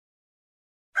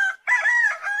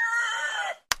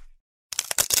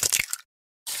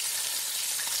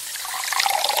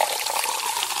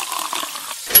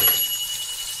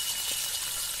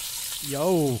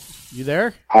Yo, you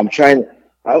there? I'm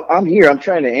here. I'm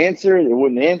trying to answer. It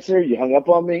wouldn't answer. You hung up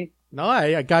on me. No,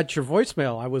 I got your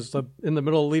voicemail. I was in the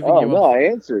middle of leaving Oh, you. no, I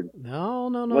answered. No.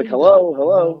 Like, hello,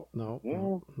 hello. No.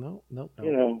 You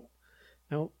know.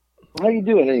 No. How you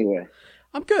doing anyway?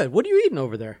 I'm good. What are you eating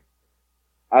over there?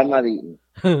 I'm not eating.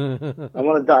 I'm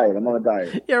on a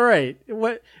diet. Yeah, right.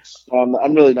 What?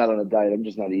 I'm really not on a diet. I'm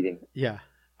just not eating. Yeah,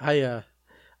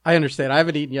 I understand. I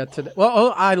haven't eaten yet today.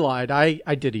 Well, I lied.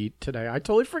 I did eat today. I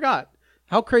totally forgot.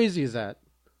 How crazy is that?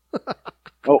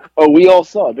 Oh, we all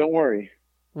saw. Don't worry.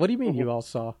 What do you mean you all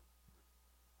saw?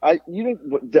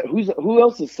 Who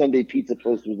else's Sunday pizza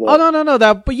post was that? Oh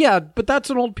no. But that's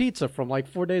an old pizza from like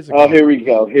 4 days ago. Oh, here we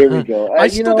go. I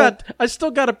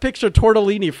still got a picture of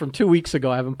tortellini from 2 weeks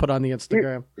ago. I haven't put on the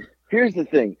Instagram. Here's the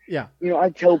thing. Yeah.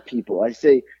 I tell people.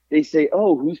 They say,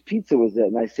 oh, whose pizza was that?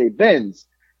 And I say Ben's,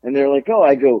 and they're like, oh.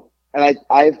 I go, and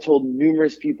I've told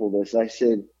numerous people this. I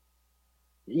said,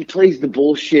 he plays the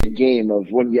bullshit game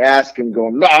of when you ask him,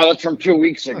 going, no, that's from 2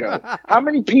 weeks ago. How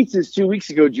many pizzas 2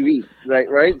 weeks ago did you eat?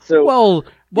 Right. So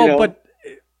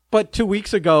but 2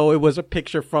 weeks ago it was a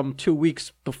picture from 2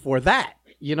 weeks before that.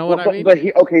 You know what I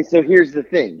mean? Okay. So here's the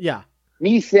thing. Yeah.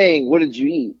 Me saying, what did you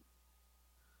eat?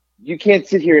 You can't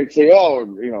sit here and say, oh,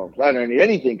 I don't eat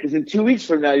anything, because in 2 weeks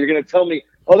from now you're going to tell me,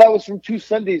 oh, that was from 2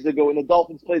 Sundays ago when the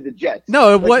Dolphins played the Jets.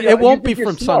 No, it won't be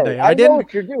from Sunday. I know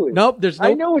what you're doing. Nope,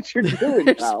 I know what you're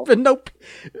doing, pal.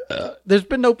 There's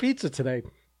been no pizza today.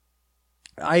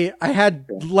 I had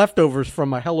leftovers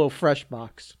from a HelloFresh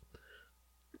box.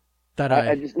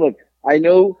 I just look. I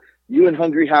know you and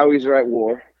Hungry Howie's are at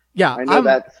war. Yeah, I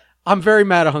know I'm very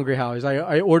mad at Hungry Howie's.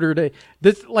 I ordered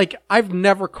I've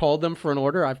never called them for an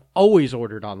order. I've always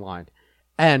ordered online,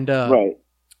 and right.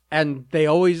 And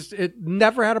it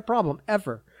never had a problem,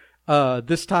 ever.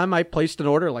 This time I placed an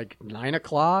order like 9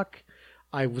 o'clock.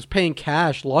 I was paying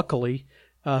cash, luckily,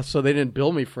 so they didn't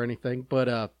bill me for anything. But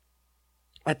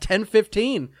at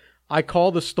 10:15, I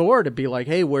called the store to be like,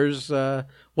 hey, where's,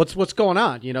 what's going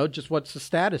on? Just what's the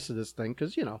status of this thing?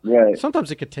 Because, right.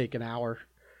 Sometimes it could take an hour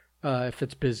if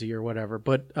it's busy or whatever.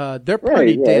 But they're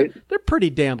pretty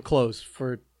damn close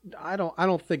for... I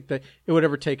don't think that it would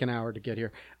ever take an hour to get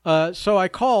here. So I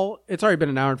call. It's already been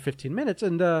an hour and 15 minutes,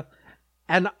 and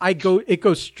it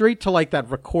goes straight to like that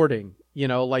recording,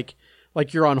 like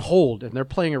you're on hold and they're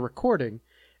playing a recording,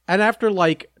 and after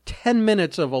like 10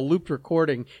 minutes of a looped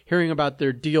recording, hearing about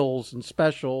their deals and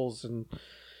specials and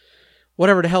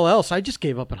whatever the hell else, I just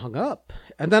gave up and hung up.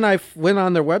 And then I went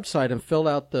on their website and filled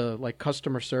out the like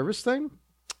customer service thing,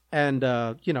 and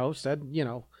said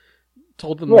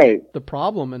told them the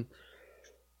problem, and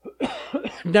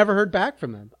never heard back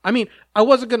from them. I mean,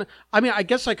 I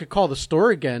guess I could call the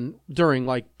store again during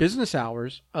like business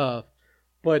hours,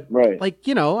 but right.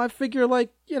 I figure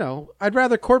I'd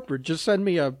rather corporate just send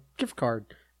me a gift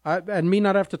card and me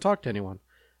not have to talk to anyone.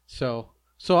 So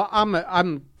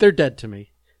they're dead to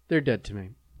me. They're dead to me.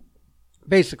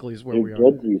 Basically is where we are.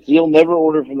 Dead to you. So you'll never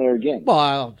order from there again.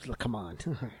 Well, come on.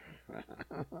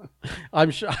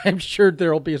 I'm sure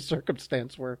there'll be a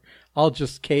circumstance where I'll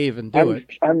just cave and do it.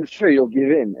 I'm sure you'll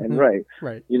give in, and right.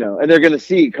 And they're going to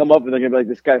see it come up, and they're going to be like,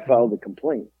 "This guy filed a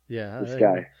complaint." Yeah, this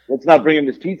guy. Let's not bring him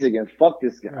this pizza again. Fuck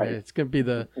this guy. Right. It's going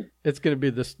to be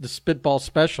the spitball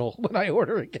special when I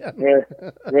order again.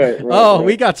 Right. Oh,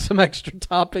 we got some extra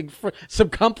some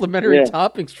complimentary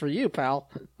toppings for you, pal.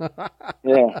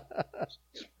 Yeah.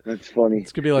 That's funny.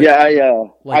 It's gonna be like,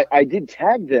 I did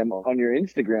tag them on your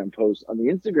Instagram post. On the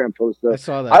Instagram post, though, I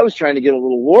saw that. I was trying to get a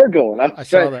little war going. I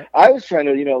saw that. I was trying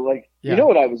to, you know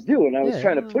what I was doing. I was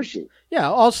trying to push it. Yeah.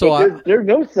 Also, there's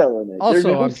no selling it. Also, there's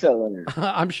no selling it.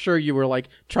 I'm sure you were like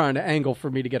trying to angle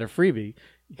for me to get a freebie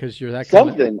because you're that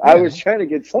something. I was trying to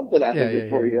get something out of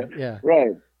it for you. Yeah.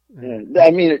 Right. Yeah.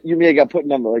 I mean, you may have got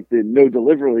put on the no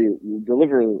delivery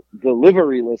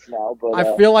list now, but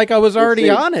I feel like I was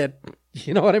already on it.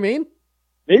 You know what I mean?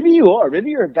 Maybe you are.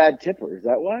 Maybe you're a bad tipper. Is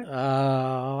that why?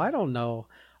 I don't know.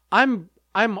 I'm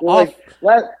off.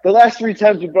 The last 3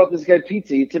 times we brought this guy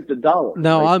pizza, he tipped $1.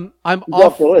 No, right? I'm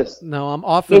off the list. No, I'm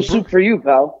off. No soup for you,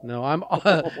 pal. No, I'm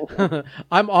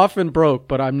I'm often broke,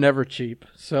 but I'm never cheap.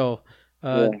 So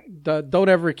don't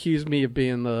ever accuse me of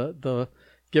being the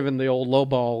giving the old low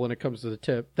ball when it comes to the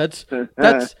tip. That's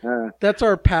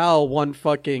our pal one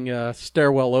fucking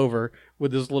stairwell over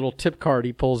with his little tip card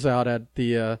he pulls out at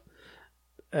the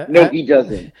no, he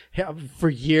doesn't. For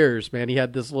years, man, he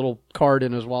had this little card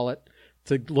in his wallet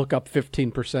to look up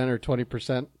 15% or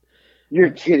 20%.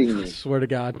 You're kidding me. I swear to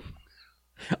God.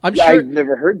 I've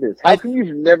never heard this. How come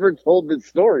you've never told this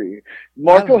story?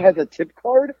 Marco has a tip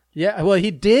card? Yeah, well,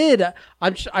 he did.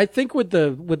 I think with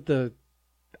the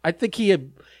I think he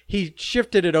he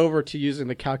shifted it over to using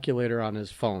the calculator on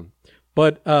his phone.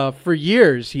 But for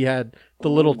years he had the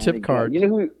little tip card.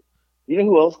 You know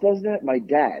who else does that? My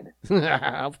dad.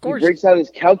 Of course. He breaks out his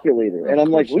calculator, and I'm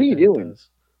like, "What are you doing?"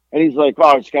 And he's like, "Oh,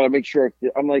 I just got to make sure."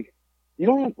 I'm like, "You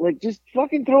don't just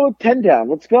fucking throw a 10 down.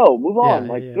 Let's go, move on.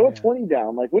 Throw a 20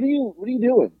 down. Like, what are you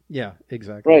doing?" Yeah,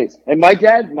 exactly. Right. And my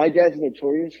dad's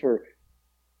notorious for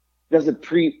does it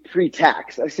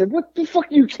pre-tax. I said, "What the fuck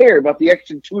do you care about the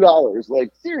extra $2?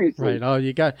 Like, seriously." Right. Oh,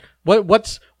 you got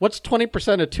what's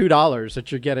 20% of $2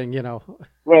 that you're getting?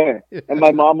 Right. And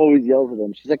my mom always yells at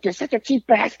him. She's like, "You're such a cheap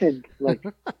bastard." Like,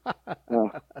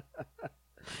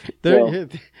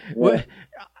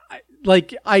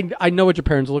 I know what your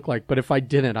parents look like, but if I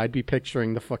didn't, I'd be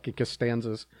picturing the fucking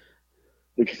Costanzas.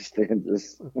 The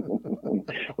Costanzas.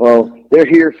 Well, they're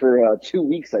here for 2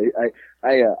 weeks. I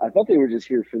thought they were just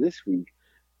here for this week,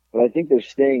 but I think they're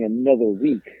staying another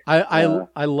week.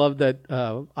 I love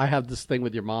that. I have this thing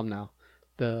with your mom now.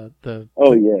 When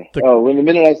the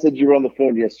minute I said you were on the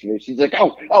phone yesterday, she's like,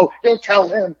 "Oh, don't tell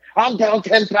him. I'm down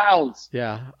 10 pounds."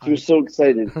 Yeah, she was so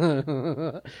excited.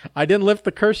 I didn't lift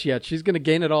the curse yet. She's going to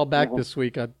gain it all back this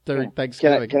week during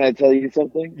Thanksgiving. Can I tell you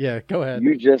something? Yeah, go ahead.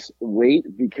 You just wait,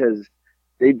 because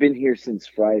they've been here since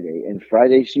Friday, and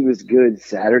Friday she was good.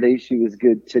 Saturday she was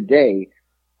good. Today,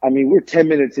 I mean, we're 10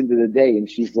 minutes into the day, and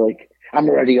she's like, "I'm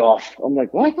already off." I'm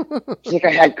like, "What?" She's like,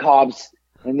 "I had carbs,"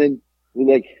 and then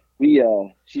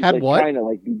she's had like what? trying to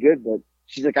like be good, but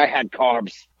she's like, "I had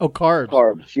carbs." Oh, carbs.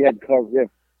 Carbs. She had carbs. Yeah.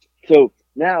 So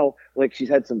now, like, she's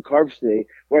had some carbs today.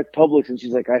 We're at Publix, and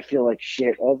she's like, "I feel like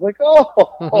shit." I was like,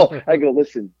 "Oh." I go,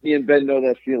 "Listen, me and Ben know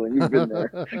that feeling. You've been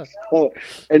there."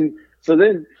 So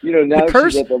then, now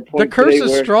she's at the point the curse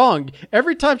is where, strong.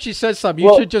 Every time she says something,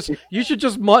 you should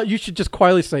just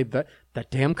quietly say that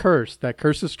damn curse. That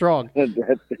curse is strong.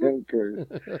 That damn curse.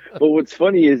 But what's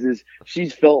funny is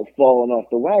she's felt falling off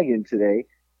the wagon today,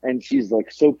 and she's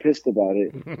like so pissed about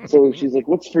it. So she's like,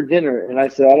 "What's for dinner?" And I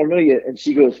said, "I don't know yet." And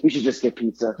she goes, "We should just get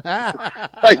pizza."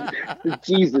 Like,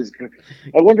 Jesus Christ.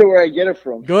 I wonder where I get it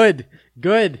from. Good.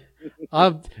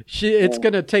 It's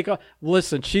gonna take.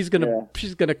 Listen, she's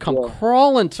gonna come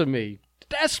crawling to me,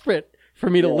 desperate for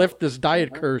me to lift this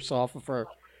diet curse off of her.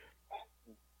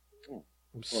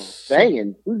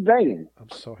 Banging? Who's banging? I'm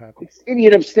so happy. It's the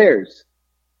idiot upstairs.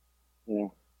 Yeah.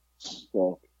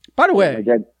 So. By the way, my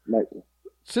dad,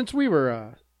 since we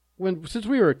were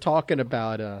talking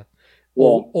about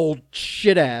old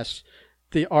shit ass,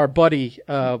 our buddy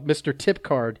Mr. Tip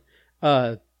Card,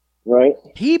 right?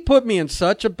 He put me in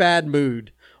such a bad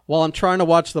mood while I'm trying to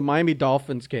watch the Miami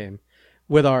Dolphins game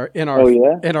in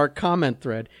our comment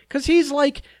thread, because he's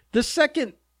like, the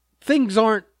second things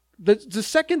aren't. The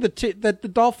second that the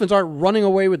Dolphins aren't running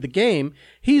away with the game,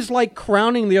 he's like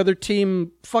crowning the other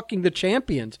team fucking the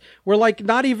champions. We're like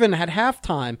not even at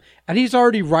halftime, and he's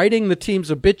already writing the team's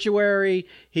obituary.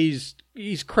 He's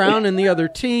crowning the other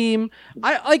team.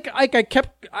 I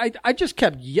just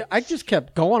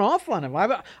kept going off on him.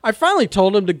 I finally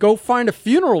told him to go find a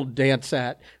funeral to dance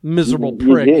at. Miserable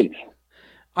prick. You did.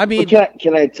 I mean,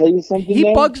 can I tell you something?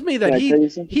 He bugs me that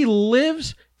he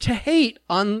lives to hate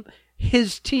on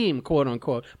his team, quote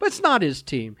unquote, but it's not his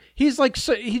team. He's like,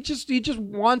 he just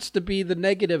wants to be the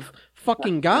negative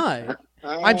fucking guy.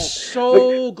 I'm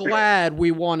so glad we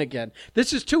won again.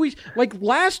 This is 2 weeks. Like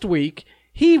last week,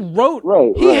 he wrote,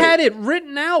 had it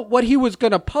written out what he was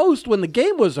going to post when the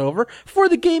game was over, before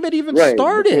the game had even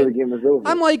started. Before the game was over.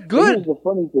 I'm like, good. Here's the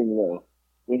funny thing though,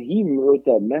 when he wrote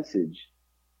that message,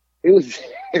 it was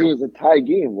a tie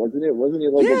game, wasn't it? Wasn't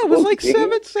it like it was like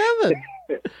 7-7.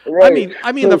 Right.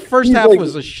 I mean, so the first half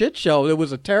was a shit show. It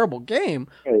was a terrible game.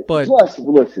 Right. But plus,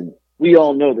 listen, we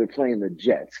all know they're playing the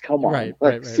Jets. Come on,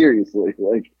 right. Seriously,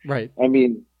 right. I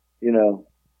mean, the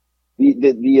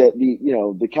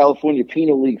California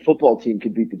Penal League football team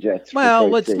could beat the Jets. Well,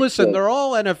 listen. So. They're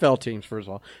all NFL teams. First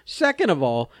of all, second of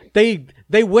all, they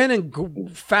went and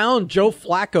found Joe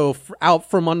Flacco out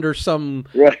from under some.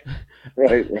 Right.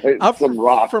 Some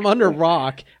rock. From under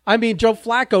rock. I mean, Joe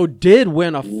Flacco did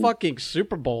win a fucking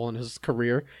Super Bowl in his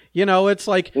career. It's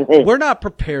like, we're not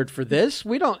prepared for this.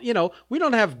 We don't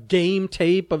have game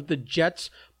tape of the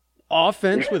Jets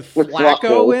offense with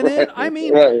Flacco in it. I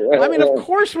mean, of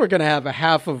course we're going to have a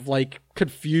half of like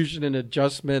confusion and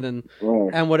adjustment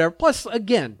and whatever. Plus,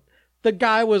 again, the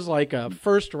guy was like a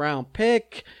first round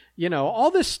pick. All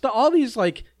this stuff, all these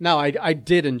like. Now, I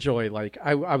did enjoy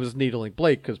I was needling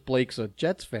Blake because Blake's a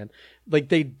Jets fan. Like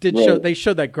they did they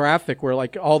showed that graphic where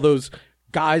like all those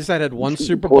guys that had won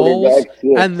Super Bowls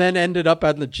and then ended up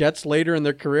on the Jets later in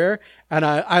their career. And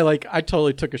I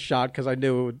totally took a shot because I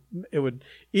knew it would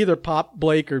either pop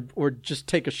Blake or just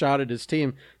take a shot at his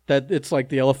team. That it's like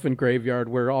the elephant graveyard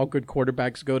where all good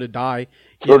quarterbacks go to die.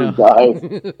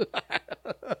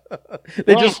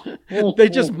 They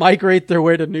just migrate their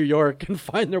way to New York and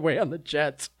find their way on the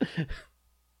Jets.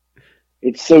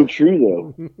 It's so true,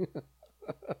 though.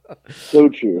 So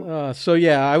true. So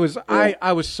yeah, I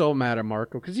was so mad at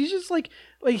Marco because he's just like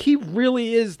he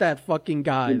really is that fucking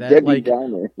guy that like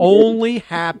only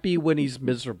happy when he's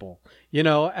miserable, and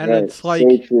right. It's like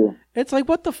so true. It's like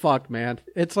what the fuck, man.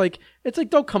 It's like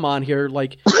don't come on here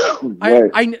like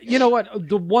right. I you know what,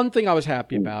 the one thing I was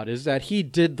happy about is that he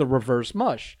did the reverse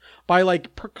mush by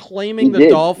like proclaiming the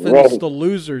Dolphins the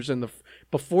losers in the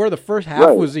before the first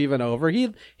half was even over.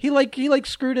 He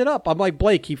screwed it up. I'm like,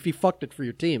 Blake, he fucked it for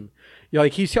your team.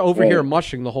 He's over here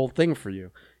mushing the whole thing for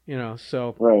you.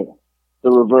 So right.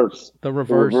 The reverse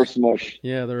mush.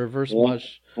 Yeah, the reverse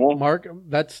mush. Yeah. Mark,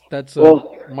 that's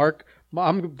Mark.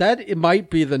 That it might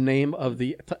be the name of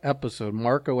the episode.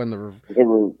 Marco and the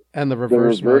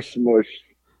reverse mush.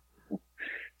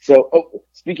 So,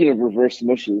 speaking of reverse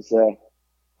mushes,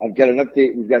 I've got an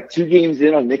update. We've got 2 games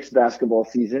in on Knicks basketball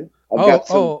season. I've got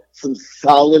some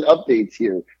solid updates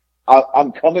here.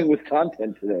 I'm coming with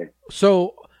content today.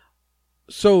 So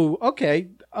okay.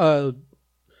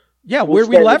 Where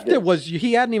we left it was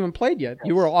he hadn't even played yet.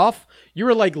 You were off. You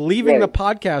were like leaving the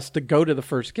podcast to go to the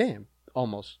first game,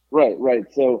 almost. Right.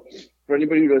 So for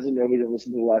anybody who doesn't know, who didn't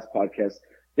listen to the last podcast,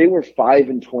 they were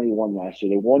 5-21 last year.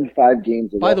 They won 5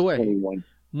 games. By the way, 21.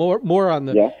 More on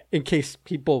the in case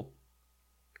people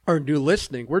are new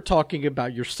listening. We're talking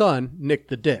about your son, Nick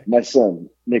the Dick. My son,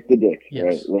 Nick the Dick.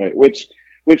 Yes. Right. Which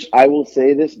I will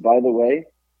say this, by the way,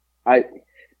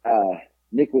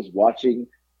 Nick was watching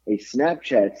a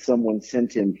Snapchat someone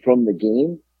sent him from the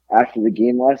game after the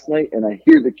game last night, and I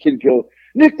hear the kid go,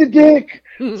 Nick the Dick!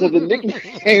 So the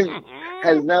nickname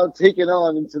has now taken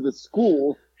on into the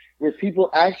school where people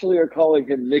actually are calling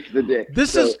him Nick the Dick.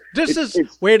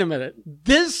 Wait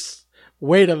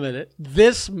a minute.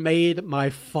 This made my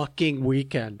fucking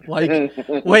weekend. Like,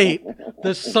 wait,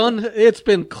 the sun, it's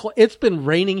been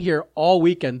raining here all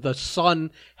weekend. The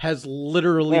sun has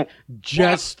literally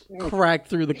just cracked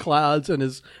through the clouds and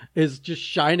is just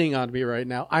shining on me right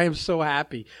now. I am so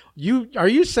happy. Are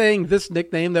you saying this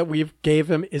nickname that we've gave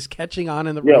him is catching on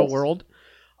in the real world?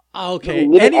 Okay.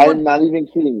 I'm not even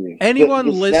kidding you. Anyone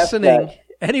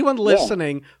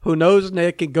listening who knows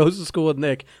Nick and goes to school with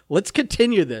Nick, let's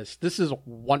continue this. This is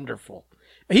wonderful.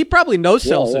 He probably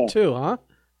no-sells it too, huh?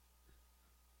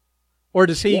 Or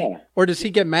does he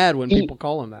get mad when people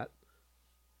call him that?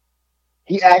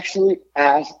 He actually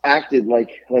acted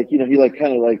like he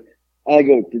kind of like, I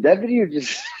go, did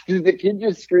the kid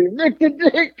just scream, Nick the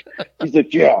Dick? He's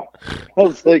like, yeah. I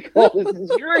was like, oh, this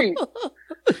is great.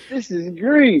 This is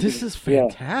great. This is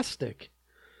fantastic.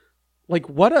 Like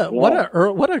what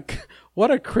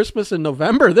a Christmas in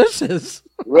November this is.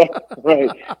 Right.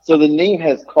 So the name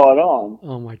has caught on.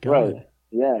 Oh my God.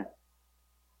 Right.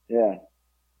 Yeah.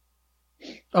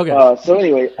 Okay. So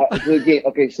anyway,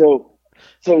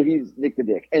 so he's Nick the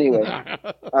Dick. Anyway,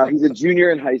 he's a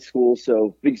junior in high school,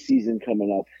 so big season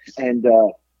coming up. And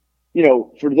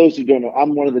for those who don't know,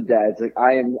 I'm one of the dads. Like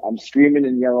I'm screaming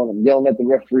and yelling. I'm yelling at the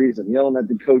referees. I'm yelling at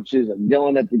the coaches. I'm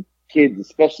yelling at the kids,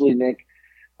 especially Nick.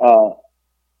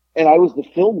 And I was the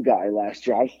film guy last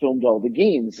year. I filmed all the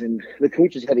games, and the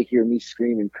coaches had to hear me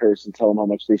scream and curse and tell them how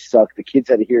much they suck. The kids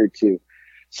had to hear it too.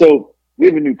 So we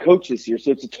have a new coach this year,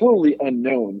 so it's a totally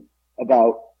unknown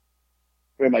about,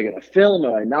 am I going to film?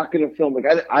 Am I not going to film? Like,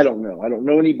 I don't know. I don't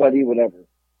know anybody, whatever.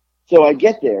 So I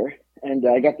get there, and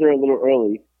I got there a little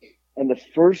early, and the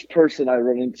first person I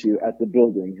run into at the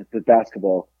building, at the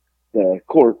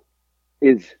court,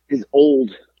 is his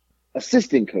old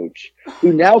assistant coach,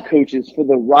 who now coaches for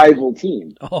the rival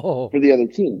team, for the other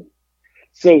team.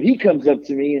 So he comes up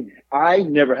to me, and I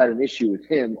never had an issue with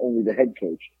him, only the head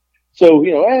coach. So,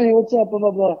 hey, what's up, blah,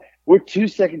 blah, blah. We're 2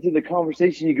 seconds in the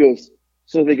conversation. He goes,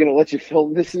 so they're going to let you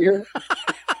film this year?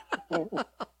 Did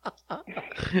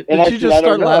you just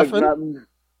start laughing?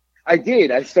 I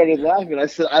did. I started laughing. I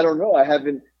said, I don't know. I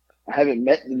haven't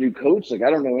met the new coach. Like, I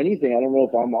don't know anything. I don't know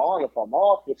if I'm on, if I'm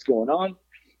off, what's going on.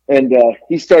 And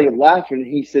he started laughing.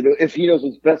 He said, if he knows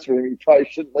what's best for him, he probably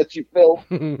shouldn't let you film.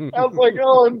 I was like,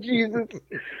 oh, Jesus.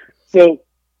 So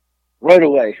right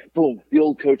away, boom, the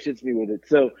old coach hits me with it.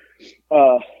 So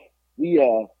I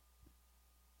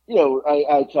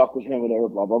talk with him, whatever,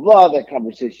 blah, blah, blah. That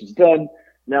conversation's done.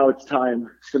 Now it's time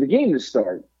for the game to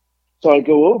start. So I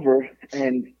go over,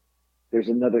 and there's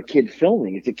another kid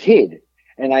filming. It's a kid.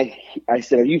 And I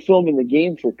said, "Are you filming the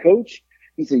game for coach?"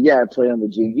 He said, "Yeah, I play on the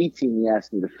JV team." He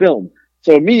asked me to film.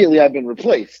 So immediately I've been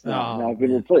replaced. Now I've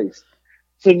been replaced.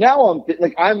 So now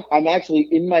I'm actually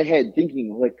in my head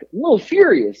thinking like a little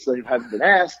furious. Like I haven't been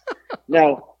asked.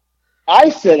 Now I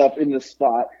set up in the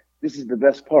spot. This is the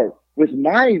best part with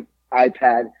my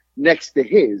iPad next to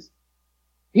his.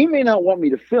 He may not want me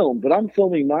to film, but I'm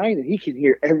filming mine, and he can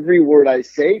hear every word I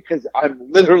say because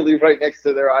I'm literally right next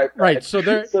to their iPad. Right, so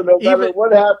no matter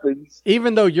what happens,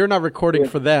 even though you're not recording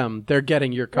for them, they're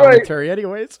getting your commentary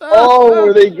anyways. Oh,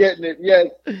 were they getting it? Yes.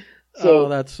 So,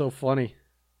 that's so funny.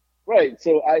 Right.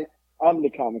 So I'm the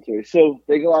commentary. So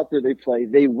they go out there, they play,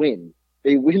 they win.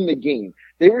 They win the game.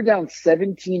 They were down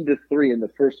 17-3 in the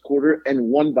first quarter and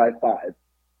won by 5.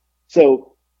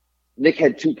 So Nick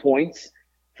had 2 points.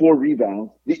 4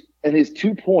 rebounds, and his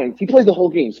 2 points. He played the whole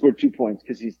game, scored 2 points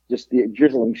because he's just the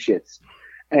drizzling shits.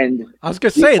 And I was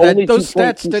gonna say that those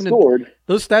stats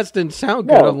didn't sound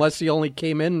good unless he only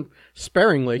came in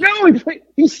sparingly. No, he's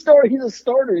a starter.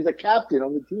 He's a captain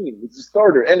on the team. He's a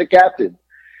starter and a captain,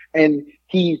 and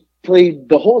he played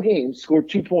the whole game, scored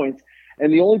 2 points,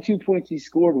 and the only 2 points he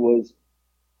scored was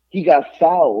he got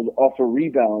fouled off a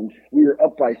rebound. We were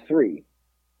up by 3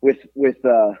 we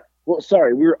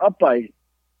were up by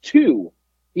 2,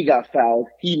 he got fouled.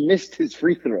 He missed his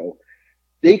free throw.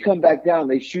 They come back down.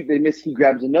 They shoot. They miss. He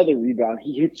grabs another rebound.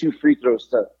 He hit 2 free throws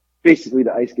to ice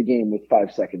the game with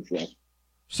 5 seconds left.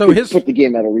 So put the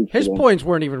game out of reach. His points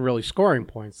weren't even really scoring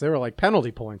points. They were like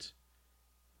penalty points.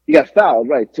 He got fouled,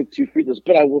 right? Took 2 free throws.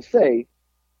 But I will say,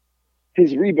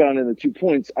 his rebound and the 2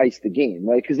 points iced the game,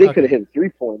 right? Because they could have hit a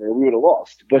 3-pointer, we would have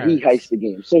lost. But he iced the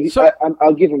game, so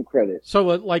I'll give him credit.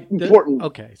 So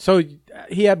important. So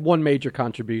he had one major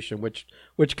contribution, which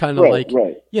kind of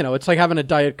it's like having a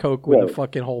Diet Coke with a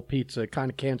fucking whole pizza.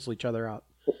 Kind of cancel each other out.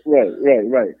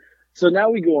 Right. So now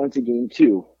we go on to game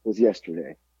 2. Was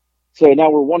yesterday. So now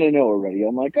we're 1-0 already.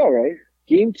 I'm like, all right,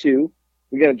 game 2.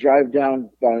 We got to drive down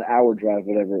about an hour drive,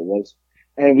 whatever it was,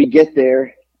 and we get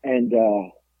there and.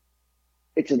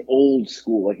 It's an old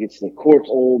school, like the court's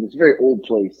old. It's a very old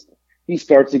place. He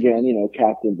starts again,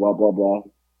 captain, blah, blah,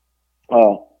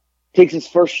 blah. Takes his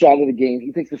first shot of the game.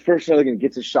 He takes the first shot of the game,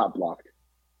 gets his shot blocked.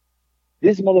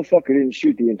 This motherfucker didn't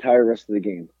shoot the entire rest of the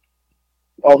game.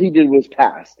 All he did was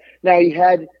pass. Now I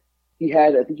think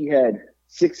he had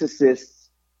 6 assists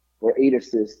or 8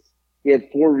 assists. He had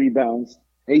 4 rebounds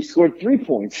and he scored 3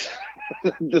 points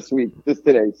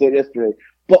yesterday.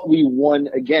 But we won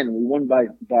again. We won by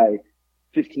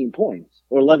 15 points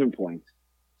or 11 points.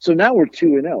 So now we're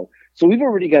 2-0. So we've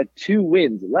already got 2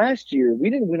 wins. Last year, we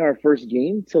didn't win our first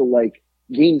game till like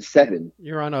game 7.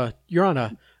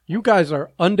 You guys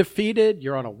are undefeated.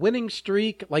 You're on a winning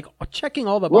streak, like checking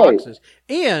all the boxes.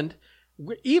 Right. And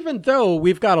even though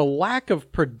we've got a lack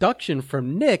of production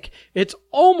from Nick, it's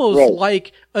almost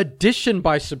like addition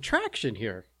by subtraction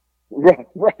here. Right.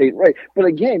 But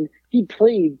again, he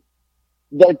played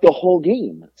like the whole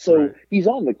game. So he's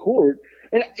on the court.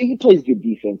 And he plays good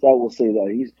defense. I will say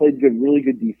that he's played really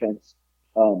good defense.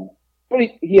 But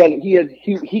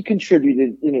he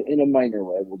contributed in a minor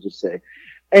way. We'll just say.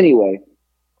 Anyway,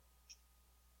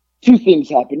 2 things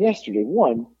happened yesterday.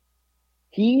 One,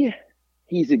 he's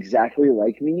exactly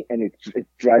like me, and it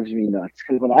drives me nuts.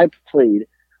 Because when I played,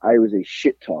 I was a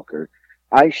shit talker.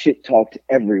 I shit talked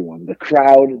everyone, the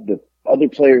crowd, the other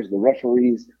players, the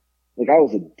referees. Like I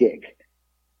was a dick.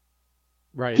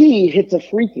 Right. He hits a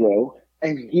free throw.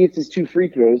 And he hits his 2 free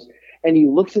throws, and he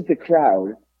looks at the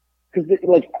crowd because,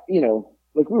 we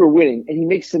were winning, and he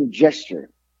makes some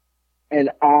gesture, and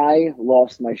I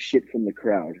lost my shit from the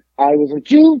crowd. I was like,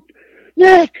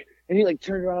 Nick, and he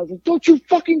turned around. I was like, don't you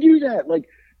fucking do that!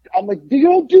 I'm like, you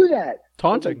don't do that.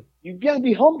 Taunting. Like, you gotta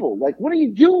be humble. Like, what are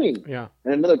you doing? Yeah.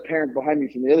 And another parent behind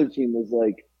me from the other team was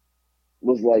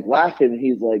laughing, and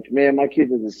he's like, man, my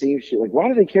kid does the same shit. Like, why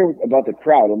do they care about the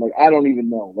crowd? I'm like, I don't even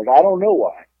know. Like, I don't know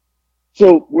why.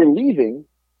 So we're leaving,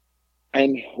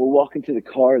 and we're walking to the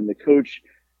car, and the coach,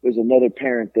 there's another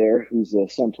parent there whose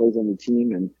son plays on the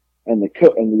team, and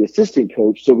the assistant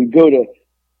coach. So he goes,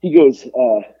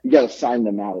 you got to sign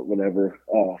them out, whatever,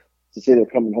 to say they're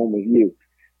coming home with you.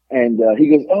 And he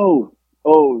goes, oh,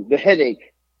 the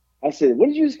headache. I said, what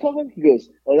did you just call him? He goes,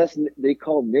 they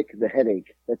call Nick the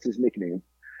headache. That's his nickname.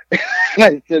 And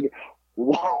I said,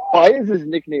 why is his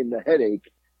nickname the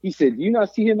headache? He said, do you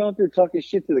not see him out there talking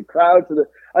shit to the crowd?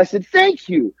 I said, thank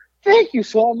you.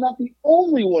 So I'm not the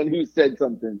only one who said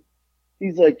something.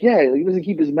 He's like, yeah, he doesn't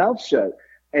keep his mouth shut.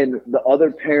 And the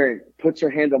other parent puts her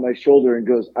hand on my shoulder and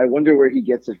goes, I wonder where he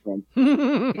gets it from.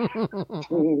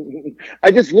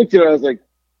 I just looked at her. I was like,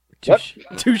 Touche.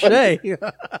 Yeah.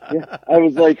 I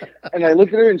was like, and I look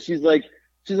at her and she's like,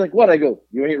 what? I go,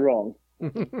 you ain't wrong.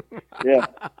 Yeah.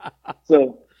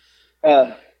 So,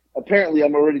 apparently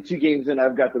I'm already 2 games in.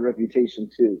 I've got the reputation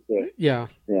too. So yeah.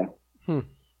 Yeah.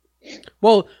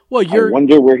 Well, I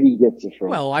wonder where he gets it from.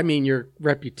 Well, I mean, your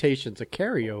reputation's a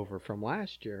carryover from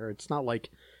last year. It's not like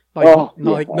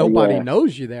nobody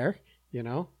knows you there, you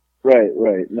know? Right.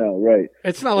 No, right.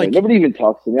 It's not like nobody even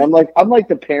talks to me. I'm like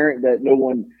the parent that no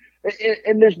one,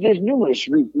 and there's numerous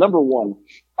reasons. Number one,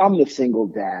 I'm the single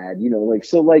dad, you know,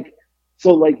 so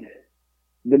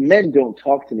the men don't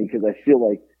talk to me because I feel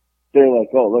like they're like,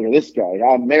 oh, look at this guy.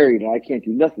 I'm married and I can't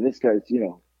do nothing. This guy's, you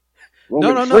know,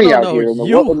 roaming free out here in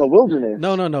the wilderness.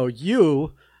 No.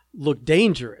 You look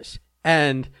dangerous.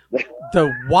 And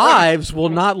the wives will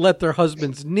not let their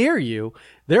husbands near you.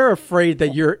 They're afraid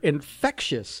that you're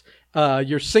infectious.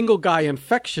 You're single guy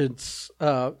infection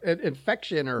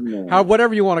or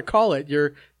whatever you want to call it.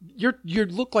 You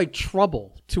look like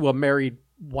trouble to a married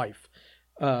wife.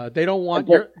 They don't want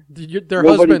their husband.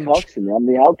 Nobody talks to me. I'm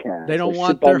the outcast. They don't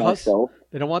want their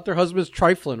They don't want their husbands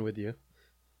trifling with you.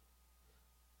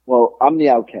 Well, I'm the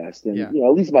outcast, and you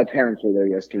know, at least my parents were there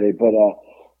yesterday. But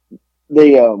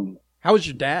they How was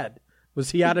your dad? Was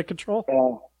he out of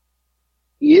control?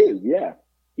 He is, yeah.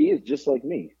 He is just like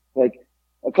me. Like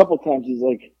a couple times, he's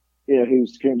like, you know, he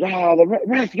was screaming, the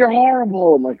ref, you're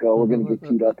horrible. I'm like, oh, we're gonna get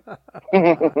teed up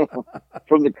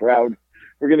from the crowd.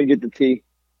 We're gonna get the tea.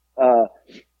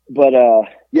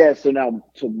 Yeah. So now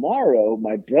tomorrow,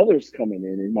 my brother's coming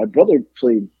in, and my brother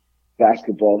played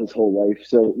basketball his whole life.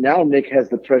 So now Nick has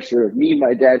the pressure of me,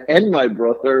 my dad, and my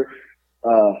brother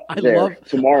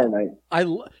tomorrow night.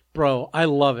 Bro, I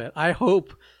love it. I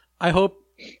hope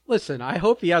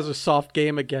he has a soft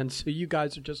game again so you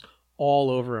guys are just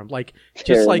all over him. Like,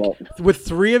 just like with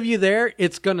 3 of you there,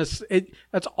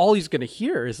 that's all he's gonna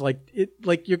hear is the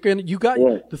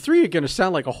 3 are gonna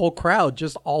sound like a whole crowd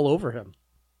just all over him.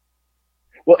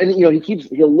 Well, and you know,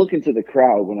 he'll look into the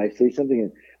crowd when I say something,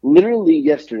 and literally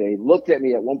yesterday looked at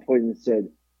me at one point and said,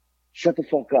 "Shut the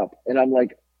fuck up." And I'm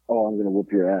like, "Oh, I'm gonna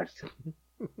whoop your ass."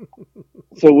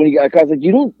 So when I was like,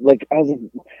 "You don't like,"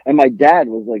 and my dad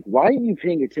was like, "Why are you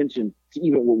paying attention to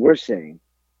even what we're saying?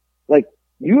 Like,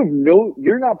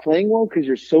 you're not playing well because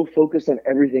you're so focused on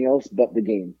everything else but the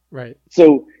game." Right.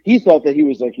 So he thought that he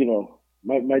was like, you know,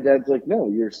 my dad's like,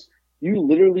 "No, you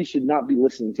literally should not be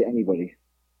listening to anybody."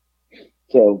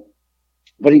 So,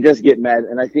 but he does get mad,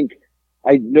 and I think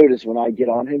I notice when I get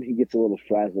on him, he gets a little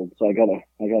frazzled. So I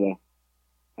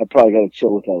probably gotta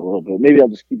chill with that a little bit. Maybe I'll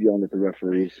just keep yelling at the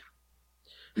referees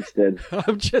instead.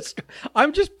 I'm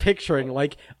just picturing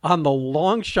like on the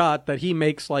long shot that he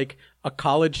makes like a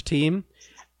college team,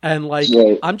 and like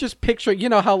right. I'm just picturing, you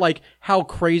know how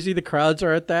crazy the crowds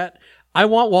are at that. I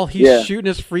want while he's shooting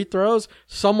his free throws,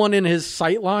 someone in his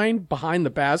sight line behind the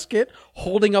basket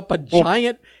holding up a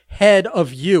giant head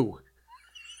of you.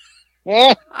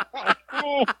 I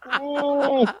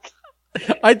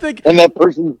think, and that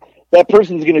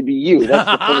person's going to be you.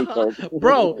 That's the funny part.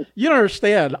 Bro, you don't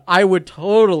understand. I would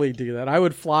totally do that. I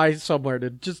would fly somewhere to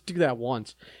just do that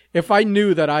once. If I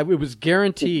knew that it was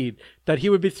guaranteed that he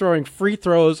would be throwing free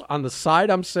throws on the side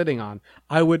I'm sitting on,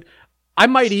 I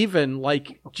might even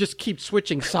like just keep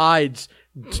switching sides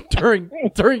during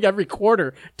every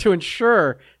quarter to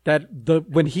ensure that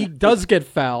when he does get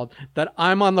fouled, that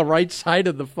I'm on the right side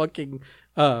of the fucking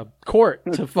court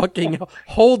to fucking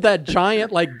hold that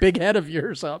giant like big head of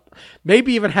yours up.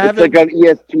 Maybe even have it like on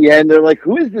ESPN. They're like,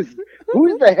 who is this?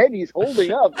 Who's the head he's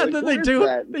holding up? And like,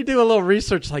 then they do a little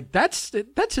research like that's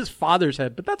his father's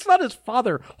head, but that's not his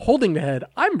father holding the head.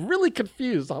 I'm really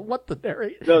confused on what the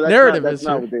narrative is. That's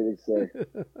not what they would say.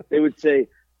 They would say,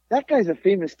 that guy's a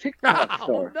famous TikTok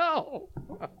star. No.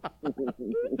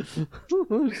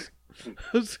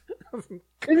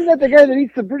 Isn't that the guy that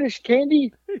eats the British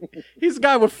candy? He's a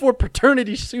guy with 4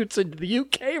 paternity suits in the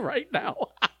UK right now.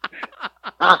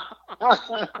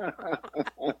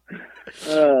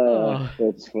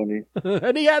 That's funny.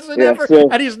 And he hasn't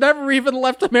and he's never even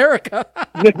left America.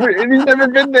 And he's never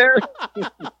been there.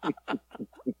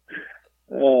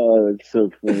 Oh, that's so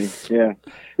funny. Yeah,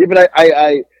 but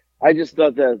I just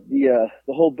thought that the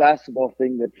whole basketball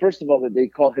thing, that first of all that they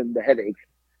call him the headache,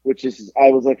 which is,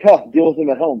 I was like, deal with him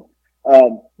at home.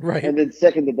 Right. And then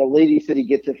second, that the lady said he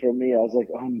gets it from me. I was like,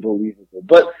 unbelievable.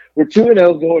 But we're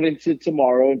 2-0 going into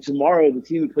tomorrow, and tomorrow, the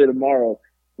team we play tomorrow,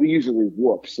 we usually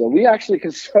whoop. So we actually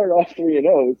can start off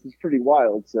 3-0. This is pretty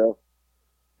wild. So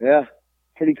yeah,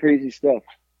 pretty crazy stuff.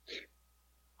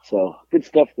 So good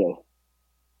stuff though.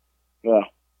 What are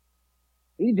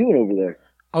you doing over there?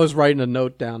 I was writing a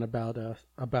note down about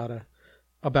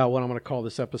about what I'm going to call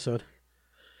this episode.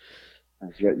 I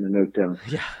was writing the note down.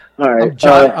 Yeah. All right.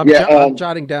 I'm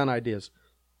jotting down ideas.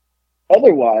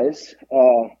 Otherwise,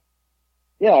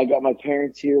 I got my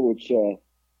parents here, which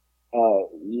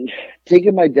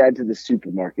taking my dad to the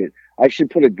supermarket. I should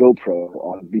put a GoPro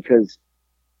on because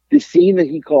the scene that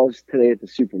he calls today at the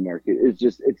supermarket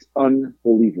is it's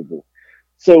unbelievable.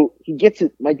 So he gets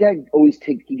it. My dad always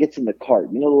he gets in the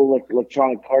cart, the little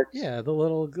electronic carts. Yeah, the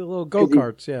little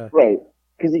go-karts, yeah. Right.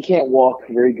 Because he can't walk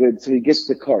very good, so he gets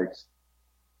the carts.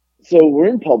 So we're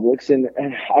in Publix, and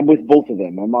I'm with both of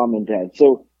them, my mom and dad.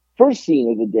 So first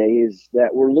scene of the day is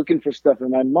that we're looking for stuff, and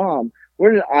my mom,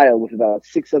 we're in an aisle with about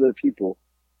 6 other people.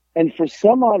 And for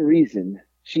some odd reason,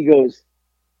 she has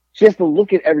to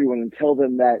look at everyone and tell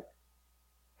them that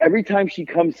every time she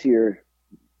comes here,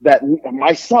 that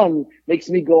my son makes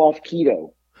me go off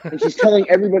keto. And she's telling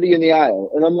everybody in the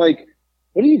aisle. And I'm like,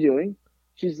 what are you doing?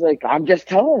 She's like, I'm just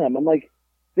telling them. I'm like,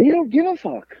 they don't give a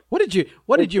fuck. What did you,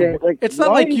 it's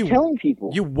not like you telling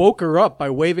people. You woke her up by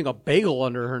waving a bagel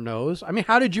under her nose. I mean,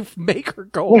 how did you make her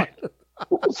go on?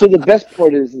 So the best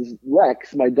part is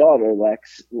Lex, my daughter,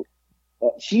 Lex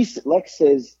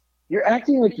says, you're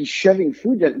acting like he's shoving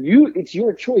food down. It's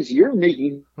your choice. You're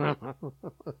making not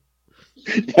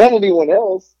anyone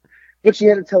else. But she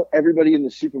had to tell everybody in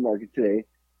the supermarket today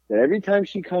that every time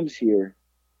she comes here,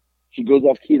 she goes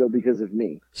off keto because of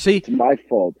me. See? It's my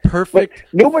fault. Perfect.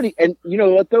 But nobody, and you know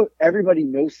what though? Everybody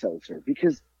no-sells her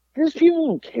because there's people who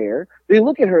don't care. They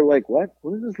look at her like, what?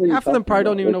 What is this lady Half of them probably about?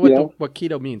 don't even know what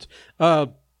keto means.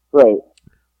 Right.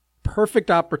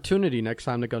 Perfect opportunity next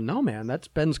time to go, no, man, that's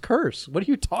Ben's curse. What are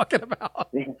you talking about?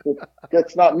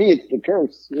 That's not me. It's the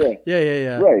curse. Yeah.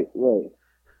 Yeah. Right.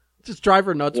 Just drive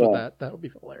her nuts with that. That would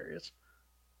be hilarious.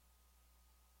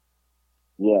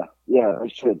 Yeah, I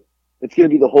should. It's going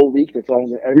to be the whole week. That's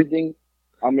all. Everything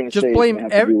I'm going to say. Just blame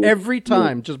every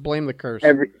time. Just blame the curse.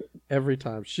 Every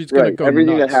time. She's going to go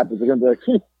everything nuts. that happens. They're going to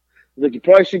be like, you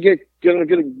probably should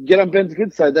get on Ben's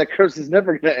good side. That curse is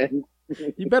never going to end.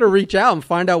 You better reach out and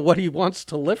find out what he wants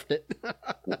to lift it.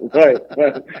 Right.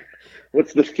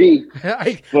 What's the fee?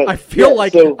 I feel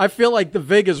like the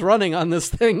VIG is running on this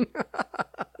thing.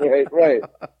 Right.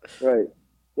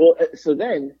 Well, so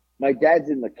then my dad's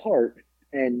in the cart,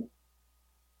 and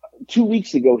 2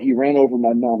 weeks ago he ran over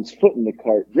my mom's foot in the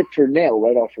cart, ripped her nail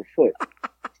right off her foot.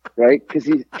 Right? Because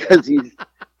he's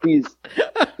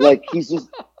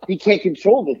he can't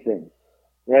control the thing.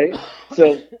 Right?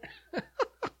 So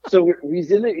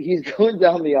he's going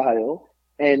down the aisle,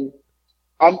 and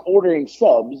I'm ordering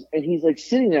subs, and he's like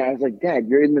sitting there. I was like, Dad,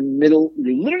 you're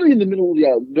literally in the middle of the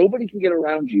aisle. Nobody can get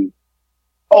around you.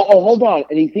 Oh, hold on.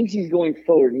 And he thinks he's going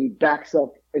forward, and he backs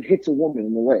up and hits a woman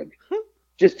in the leg.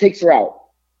 Just takes her out.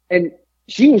 And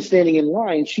she was standing in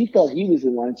line. She thought he was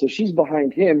in line, so she's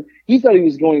behind him. He thought he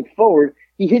was going forward.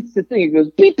 He hits the thing. It goes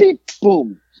beep, beep,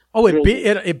 boom. Oh, it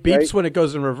beeps right? When it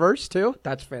goes in reverse, too?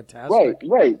 That's fantastic.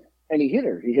 Right. And he hit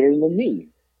her. He hit her in the knee.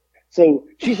 So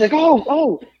she's like,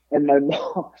 oh. And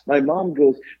my mom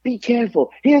goes, be careful.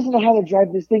 He doesn't know how to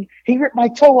drive this thing. He ripped my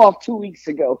toe off 2 weeks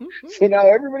ago. So now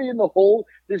everybody in the hole,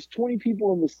 there's 20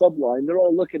 people in the subline. They're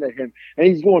all looking at him. And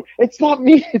he's going, it's not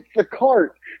me, it's the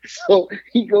cart. So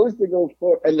he goes to go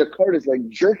forward, and the cart is like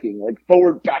jerking, like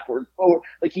forward, backward, forward.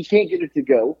 Like he can't get it to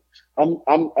go.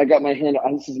 I got my hand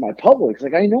on, this is my Publix.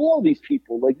 Like I know all these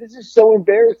people. Like this is so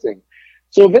embarrassing.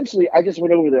 So eventually I just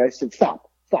went over there. I said, stop.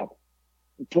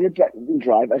 Put it back and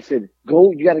drive. I said,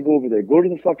 you got to go over there. Go to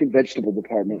the fucking vegetable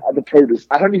department, the produce.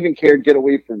 I don't even care. Get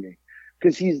away from me.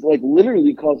 Because he's like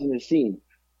literally causing a scene.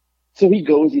 So he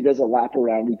goes, he does a lap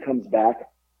around. He comes back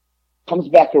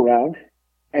around.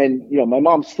 And, my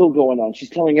mom's still going on.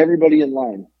 She's telling everybody in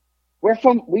line,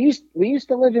 we used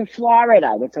to live in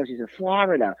Florida. That's how she said,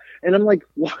 Florida. And I'm like,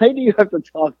 why do you have to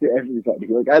talk to everybody?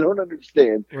 Like, I don't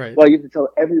understand why you have to tell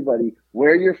everybody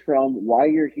where you're from, why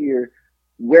you're here,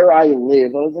 where I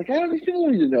live. I was like, I don't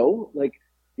need to know. Like,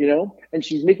 and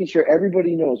she's making sure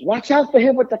everybody knows. Watch out for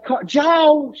him with the car.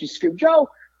 Joe! She screamed, Joe,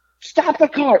 stop the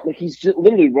car. Like, he's just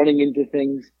literally running into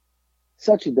things.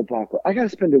 Such a debacle. I got to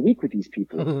spend a week with these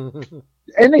people.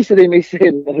 And they said they may stay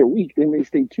another week. They may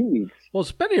stay 2 weeks. Well,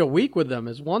 spending a week with them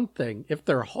is one thing. If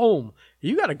they're home,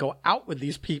 you got to go out with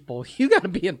these people. You got to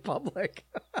be in public.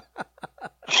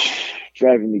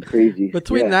 Driving me crazy.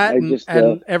 Between that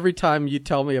and every time you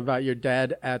tell me about your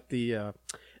dad at a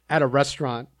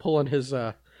restaurant pulling his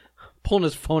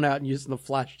phone out and using the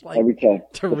flashlight every time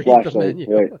to read the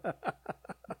menu.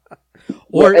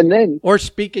 Right. Or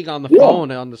speaking on the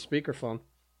phone on the speakerphone.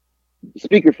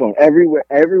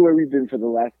 Everywhere we've been for the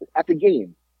last at the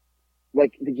game.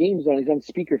 like the game's on, he's on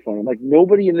speakerphone. I'm like,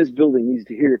 nobody in this building needs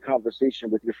to hear your conversation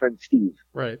with your friend Steve.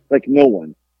 Right. Like no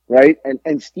one. Right.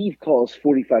 And Steve calls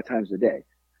 45 times a day.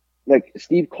 Like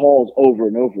Steve calls over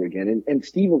and over again. And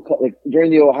Steve will call, like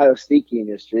during the Ohio State game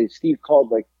yesterday, Steve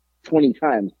called like 20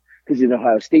 times because he's an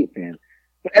Ohio State fan.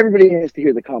 But everybody has to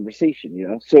hear the conversation, you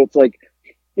know? So it's like,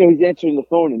 you know, he's answering the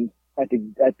phone and at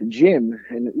the gym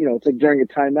and, you know, it's like during a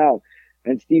timeout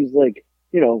and Steve's like,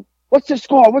 you know, what's the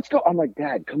score? What's go? I'm like,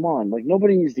 Dad, come on. Like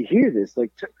nobody needs to hear this.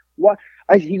 Like, why?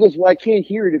 He goes, well, I can't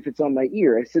hear it if it's on my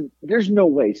ear. I said, there's no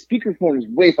way. Speakerphone is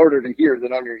way harder to hear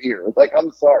than on your ear. Like,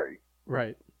 I'm sorry.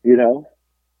 Right. You know?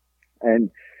 And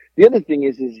the other thing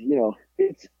is, you know,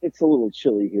 it's a little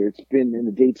chilly here. It's been in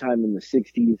the daytime in the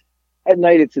 60s. At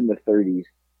night, it's in the 30s.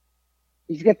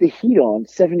 He's got the heat on,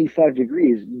 75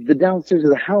 degrees. The downstairs of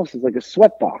the house is like a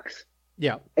sweat box.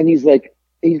 Yeah. And he's got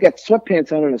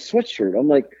sweatpants on and a sweatshirt. I'm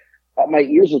like, my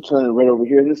ears are turning right over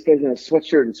here. This guy's in a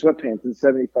sweatshirt and sweatpants in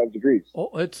 75 degrees. Oh,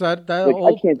 it's that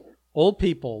like, old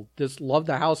people just love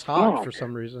the house hot for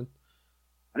some reason.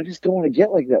 I just don't want to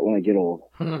get like that when I get old.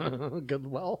 Good.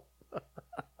 Well,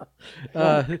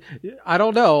 I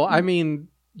don't know. I mean,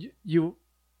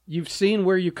 you've seen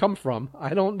where you come from.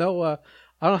 I don't know. I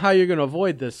don't know how you're going to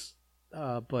avoid this.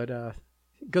 But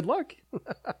good luck.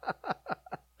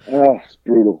 Oh, it's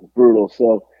brutal.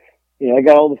 So, you know, I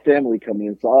got all the family coming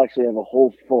in, so I'll actually have a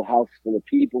whole full house full of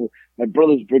people. My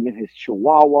brother's bringing his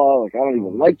Chihuahua. Like, I don't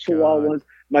even like Chihuahuas. God.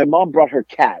 My mom brought her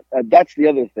cat. That's the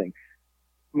other thing.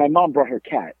 My mom brought her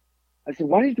cat. I said,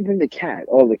 why did you bring the cat?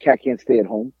 Oh, the cat can't stay at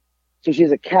home. So she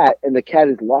has a cat, and the cat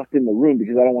is locked in the room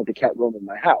because I don't want the cat roaming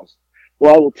my house.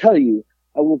 Well, I will tell you,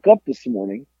 I woke up this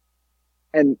morning,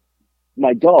 and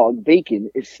my dog,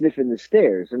 Bacon, is sniffing the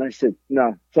stairs. And I said,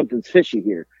 no, something's fishy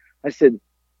here. I said,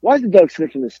 why is the dog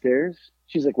sniffing the stairs?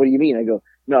 She's like, what do you mean? I go,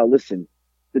 no, listen,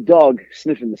 the dog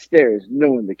sniffing the stairs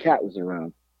knowing the cat was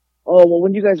around. Oh, well,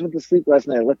 when you guys went to sleep last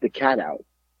night, I let the cat out.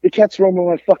 The cat's roaming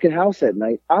my fucking house at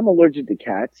night. I'm allergic to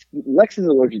cats. Lex is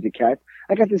allergic to cats.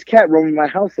 I got this cat roaming my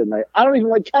house at night. I don't even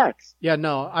like cats. Yeah,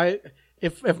 no,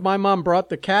 if my mom brought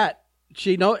the cat,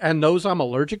 she knows I'm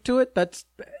allergic to it,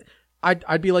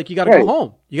 I'd be like, you got to go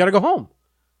home. You got to go home.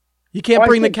 You can't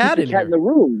bring the cat in here. In the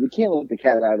room. You can't let the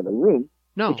cat out of the room.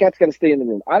 No. The cat's got to stay in the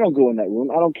room. I don't go in that room.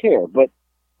 I don't care. But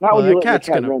not when you let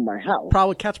the cat roam my house.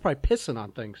 Cat's probably pissing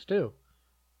on things, too.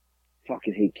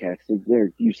 Fucking hate cats.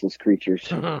 They're useless creatures.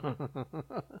 Don't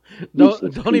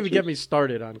even get me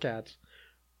started on cats.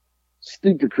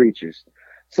 Stupid creatures.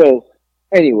 So,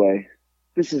 anyway,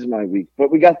 this is my week.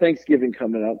 But we got Thanksgiving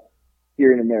coming up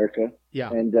here in America.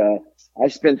 Yeah. And I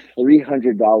spent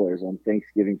 $300 on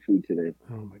Thanksgiving food today.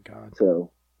 Oh, my God.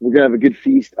 So, we're going to have a good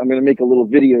feast. I'm going to make a little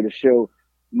video to show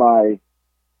my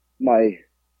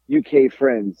UK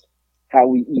friends how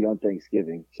we eat on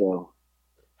Thanksgiving. So,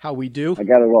 how we do? I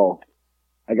got it all.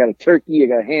 I got a turkey. I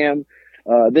got ham.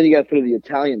 Then you got to throw the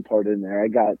Italian part in there.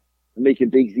 I'm making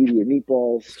baked ziti and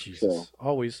meatballs. Jesus. So.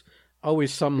 Always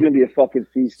some. It's going to be a fucking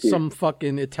feast here. Some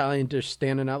fucking Italian dish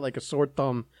standing out like a sore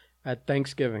thumb at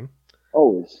Thanksgiving.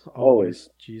 Always.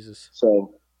 Jesus.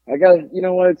 So I got, you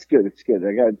know what? It's good. It's going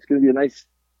to be a nice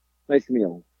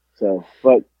meal. So,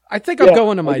 but I think I'm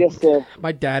going to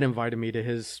my dad invited me to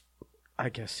his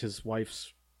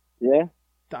wife's. Yeah.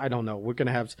 I don't know. We're going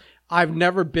to have, I've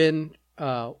never been,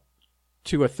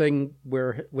 to a thing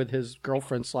where with his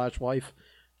girlfriend / wife,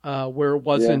 where it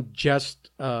wasn't just,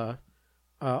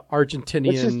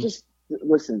 Argentinian.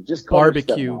 Just call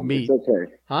barbecue her meat. It's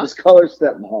okay. Huh? Just call her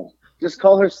stepmom. Just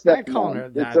call her stepmom. Calling her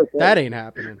that. Okay. That ain't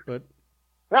happening, but.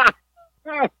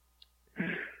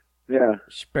 Yeah.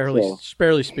 She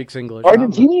barely speaks English.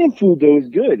 Argentinian food though is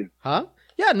good. Huh?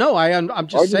 Yeah, no, I'm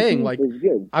just saying, like,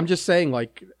 I'm just saying,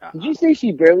 like. Did you say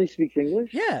she barely speaks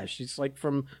English? Yeah, she's like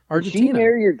from Argentina. Did she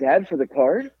marry your dad for the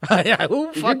card? Yeah,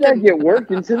 Did your dad get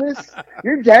worked into this?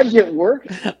 Your dad get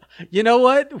worked? You know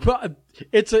what?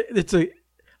 It's a.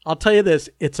 I'll tell you this.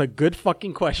 It's a good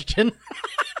fucking question.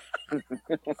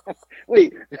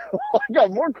 Wait, I got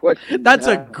more questions. That's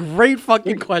a great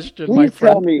fucking question, my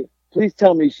friend. Please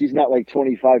tell me she's not like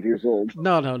 25 years old.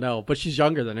 No, but she's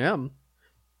younger than him.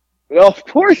 Well, of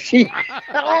course she.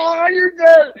 Oh, your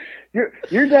dad.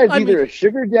 Your dad's either a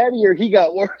sugar daddy or he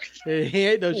got worked. He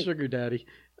ain't no sugar daddy.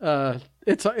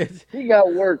 He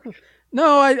got worked.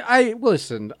 No, I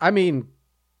listen. I mean,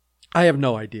 I have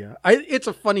no idea. It's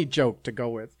a funny joke to go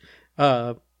with.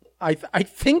 I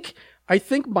think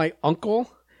my uncle,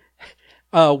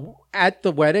 at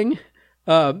the wedding,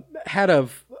 had a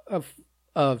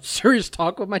serious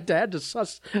talk with my dad to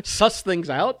suss things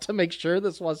out to make sure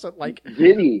this wasn't like.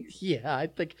 Did he? Yeah, I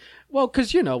think. Well,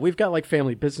 because we've got like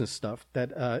family business stuff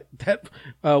that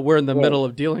we're in the middle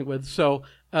of dealing with. So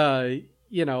I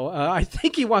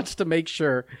think he wants to make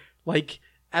sure, like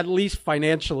at least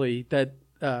financially, that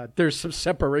there's some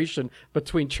separation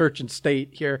between church and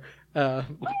state here. I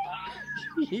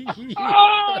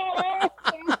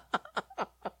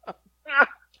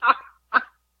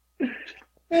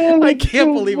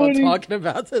can't believe I'm talking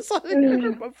about this on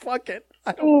here, but fuck it.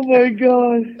 Oh my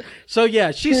god. So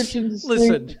yeah, she seems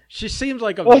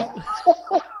like a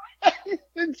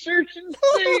the church and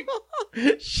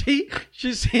state.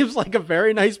 She seems like a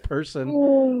very nice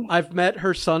person. I've met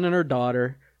her son and her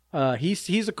daughter.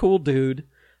 He's a cool dude.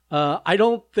 I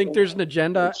don't think there's an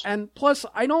agenda, and plus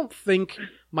I don't think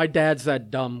my dad's that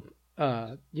dumb.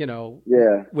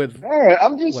 Yeah. With all right,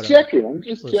 I'm just checking.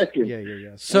 Checking.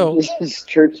 Yeah. So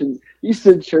you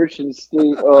said church and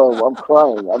state. Oh, I'm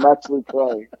crying. I'm actually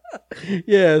crying.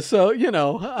 Yeah. So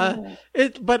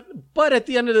but at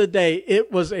the end of the day,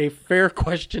 it was a fair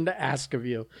question to ask of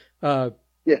you.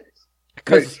 Yes.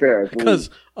 Because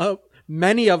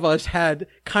many of us had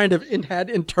had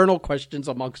internal questions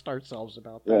amongst ourselves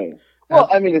about that. Right. Well,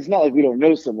 I mean, it's not like we don't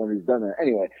know someone who's done that.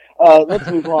 Anyway,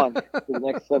 let's move on to the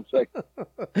next subject.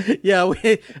 Yeah,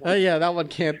 that one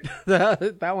can't.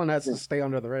 That one has to stay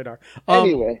under the radar.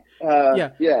 Anyway,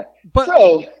 yeah. But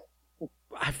so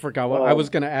I forgot what I was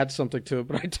going to add something to it,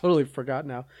 but I totally forgot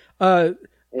now. I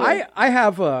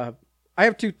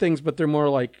have two things, but they're more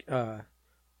like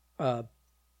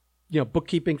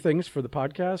bookkeeping things for the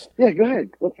podcast. Yeah, go ahead.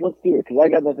 Let's do it because I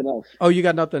got nothing else. Oh, you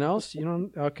got nothing else? You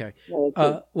don't? Okay.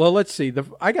 Well, let's see.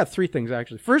 I got three things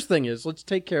actually. First thing is let's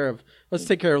take care of a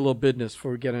little business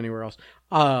before we get anywhere else.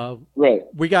 Right.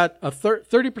 We got a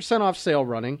 30% off sale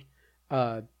running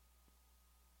for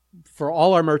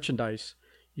all our merchandise.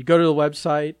 You go to the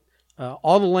website.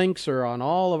 All the links are on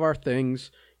all of our things.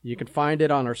 You can find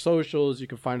it on our socials. You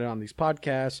can find it on these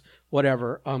podcasts.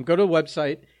 Whatever. Go to the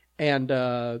website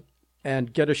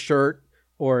and get a shirt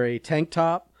or a tank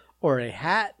top or a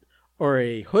hat or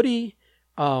a hoodie.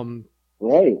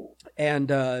 Right. And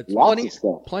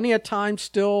plenty of time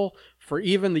still for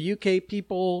even the UK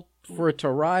people for it to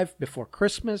arrive before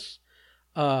Christmas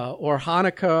or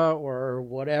Hanukkah or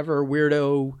whatever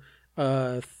weirdo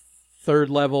third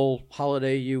level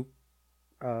holiday you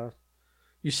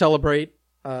celebrate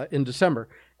in December.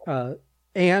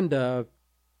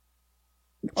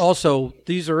 Also,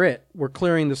 these are it. We're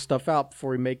clearing this stuff out before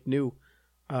we make new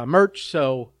merch.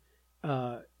 So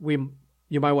you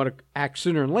might want to act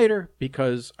sooner than later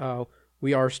because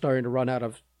we are starting to run out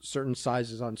of certain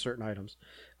sizes on certain items.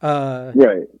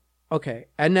 Right. Okay.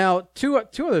 And now two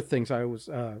other things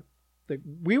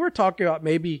we were talking about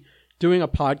maybe doing a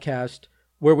podcast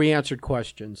where we answered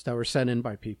questions that were sent in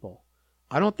by people.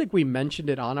 I don't think we mentioned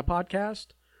it on a podcast.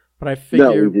 But I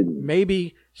figure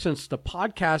maybe since the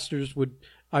podcasters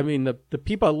the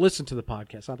people that listen to the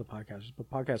podcast, not the podcasters, but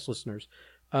podcast listeners,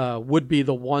 would be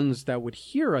the ones that would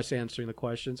hear us answering the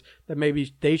questions, that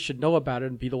maybe they should know about it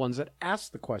and be the ones that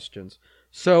ask the questions.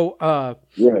 So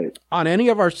on any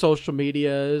of our social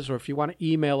medias, or if you want to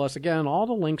email us, again, all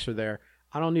the links are there.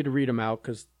 I don't need to read them out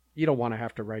because you don't want to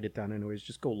have to write it down anyways.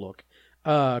 Just go look.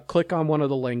 Click on one of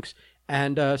the links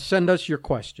and send us your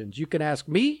questions. You can ask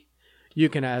me. You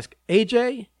can ask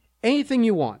AJ anything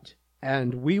you want,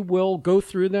 and we will go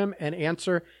through them and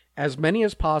answer as many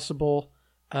as possible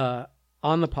on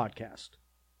the podcast.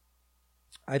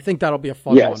 I think that'll be a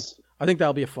fun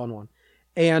one.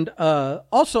 And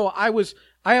also, I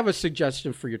have a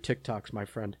suggestion for your TikToks, my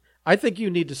friend. I think you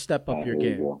need to step up your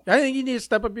game. I think you need to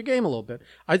step up your game a little bit.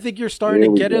 I think you're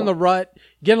starting to get in the rut,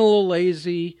 getting a little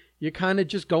lazy. You're kind of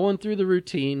just going through the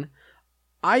routine.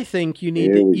 I think you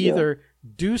need to either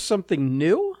do something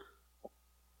new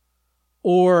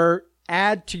or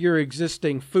add to your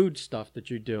existing food stuff that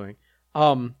you're doing.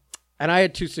 And I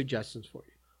had two suggestions for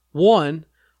you. One,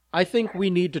 I think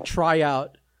we need to try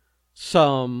out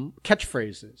some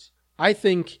catchphrases. I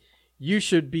think you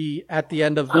should be at the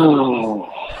end of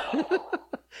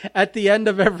at the end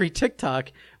of every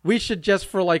TikTok, we should just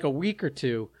for like a week or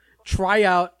two try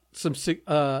out some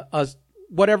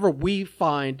whatever we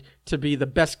find to be the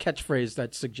best catchphrase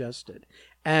that's suggested,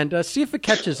 and see if it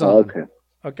catches on.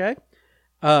 Okay.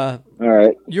 All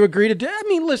right. You agree to do? I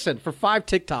mean, listen, for 5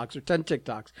 TikToks or 10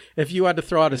 TikToks, if you had to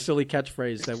throw out a silly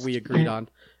catchphrase that we agreed on,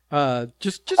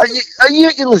 just.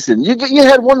 Listen, you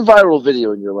had one viral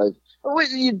video in your life. What,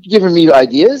 are you giving me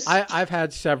ideas? I've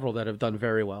had several that have done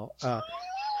very well. I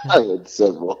had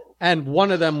several. And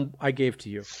one of them I gave to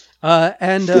you.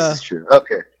 This is true.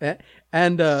 Okay.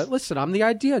 And listen, I'm the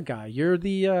idea guy. You're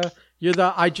the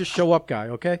I just show up guy,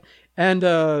 okay? And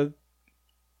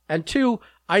two,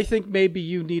 I think maybe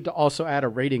you need to also add a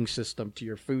rating system to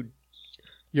your food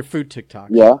TikToks.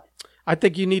 Yeah. I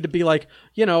think you need to be like,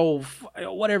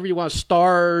 whatever you want,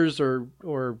 stars or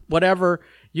whatever.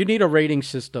 You need a rating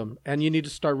system, and you need to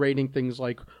start rating things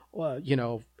like,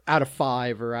 out of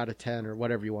 5 or out of 10 or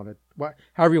whatever you want to,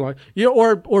 however you want.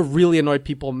 Or really annoy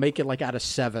people, make it like out of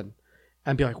 7,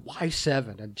 and be like, why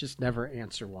 7, and just never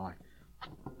answer why.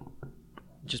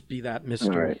 Just be that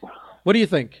mystery. Right. What do you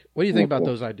think? What do you think about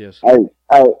those ideas?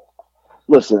 I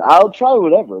listen. I'll try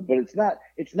whatever, but it's not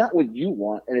what you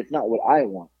want, and it's not what I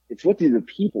want. It's what do the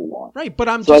people want. Right, but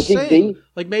I'm just saying,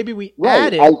 like maybe we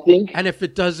add it, and if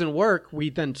it doesn't work, we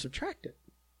then subtract it.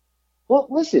 Well,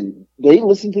 listen, they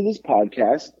listen to this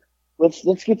podcast.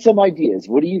 Let's get some ideas.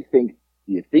 What do you think?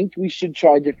 Do you think we should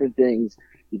try different things?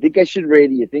 You think I should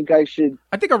rate it? You think I should?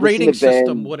 I think a rating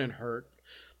system wouldn't hurt.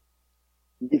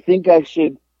 You think I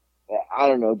should? I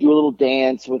don't know. Do a little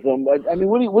dance with them. I mean,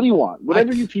 what do you want?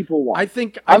 Whatever you people want.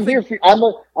 I'm here for.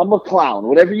 I'm a clown.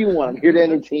 Whatever you want. I'm here to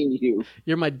entertain you.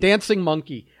 You're my dancing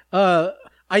monkey.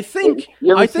 I think.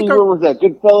 You ever seen what was that?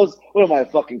 Goodfellas? What am I, a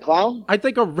fucking clown? I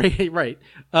think right.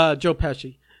 Joe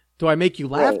Pesci. Do I make you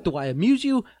laugh? Right. Do I amuse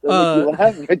you? Do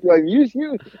I amuse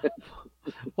you?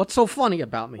 What's so funny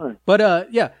about me? Right.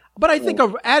 But I think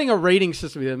adding a rating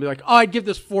system and be like, I'd give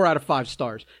this 4 out of 5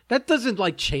 stars. That doesn't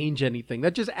like change anything.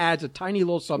 That just adds a tiny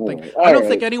little something. Right. I don't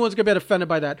think anyone's gonna get offended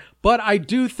by that. But I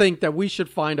do think that we should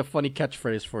find a funny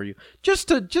catchphrase for you, just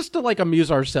to like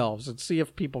amuse ourselves and see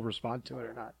if people respond to it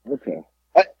or not. Okay.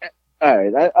 All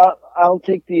right. I'll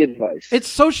take the advice. It's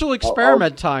social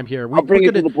experiment time here. I'll bring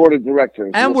it to the board of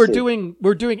directors, and we're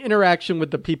doing interaction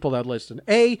with the people that listen.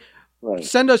 Right.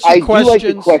 Send us your questions.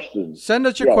 Like the questions. Send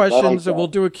us your questions, and we'll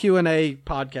do a Q&A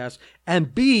podcast.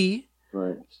 And B,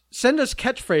 send us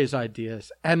catchphrase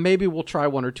ideas, and maybe we'll try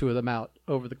 1 or 2 of them out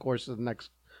over the course of the next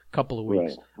couple of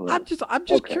weeks. Right. I'm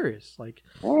just curious. Like,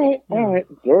 all right.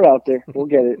 Throw it out there. We'll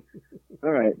get it. All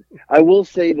right. I will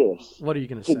say this. What are you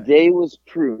going to say? Today was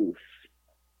proof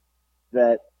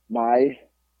that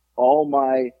all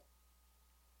my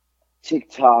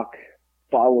TikTok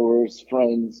followers,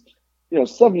 friends,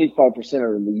 75%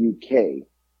 are in the UK,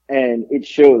 and it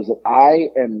shows that I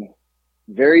am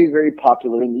very, very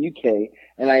popular in the UK,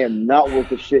 and I am not worth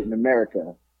a shit in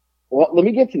America. Well, let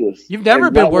me get to this. You've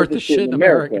never been worth a shit in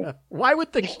America. Why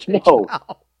would things change now?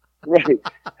 Right.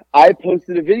 I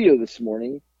posted a video this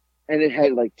morning, and it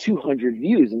had like 200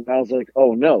 views, and I was like,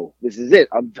 oh no, this is it.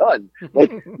 I'm done.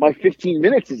 Like, my 15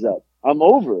 minutes is up. I'm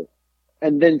over.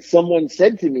 And then someone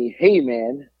said to me, hey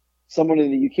man, someone in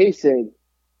the UK said,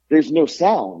 there's no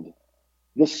sound.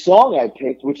 The song I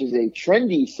picked, which is a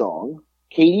trendy song,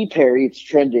 Katy Perry, it's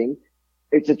trending.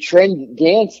 It's a trend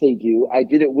dance they do. I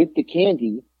did it with the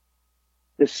candy.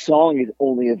 The song is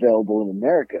only available in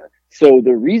America. So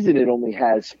the reason it only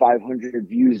has 500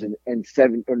 views and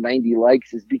 7 or 90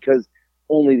 likes is because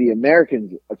only the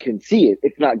Americans can see it.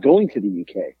 It's not going to the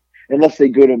UK unless they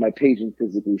go to my page and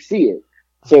physically see it.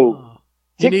 So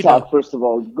TikTok, first of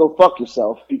all, go fuck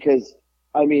yourself, because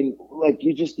I mean, like,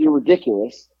 you're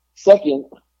ridiculous. Second,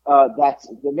 that's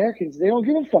the Americans. They don't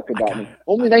give a fuck about me.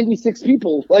 Only 96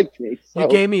 people liked me. So. You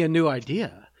gave me a new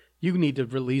idea. You need to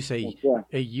release a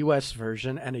US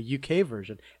version and a UK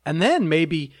version, and then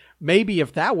maybe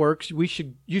if that works, you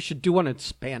should do one in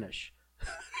Spanish.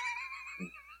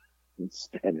 In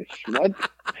Spanish, what?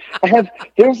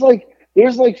 There's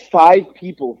like 5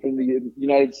 people from the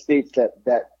United States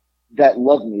that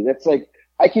love me. That's like,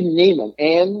 I can name them.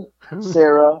 Anne,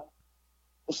 Sarah,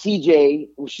 CJ.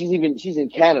 She's in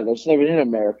Canada. She's never in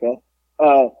America.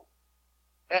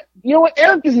 You know what?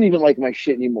 Eric doesn't even like my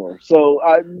shit anymore. So,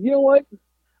 you know what?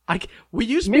 We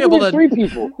used to be able to 3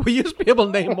 people. We used to be able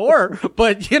to name more,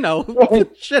 but shit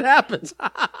happens.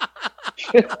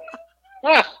 This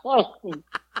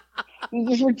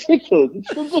is ridiculous.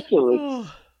 It's ridiculous.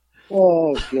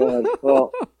 Oh, God.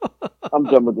 Well, I'm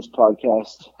done with this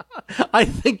podcast. I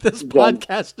think this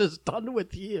podcast is done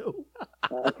with you.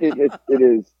 It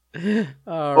is.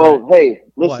 All well, right. Hey,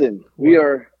 listen.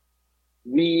 What?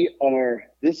 We are,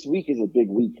 this week is a big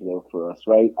week, though, for us,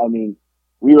 right? I mean,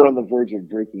 we are on the verge of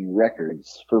breaking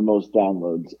records for most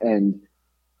downloads. And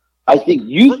I think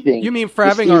you mean for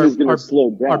having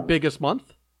our biggest month?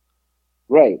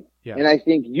 Right. Yeah. And I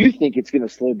think you think it's going to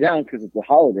slow down because it's a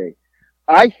holiday.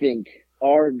 I think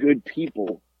our good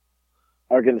people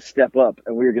are going to step up,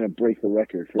 and we're going to break the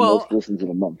record for most listens in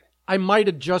a month. I might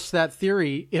adjust that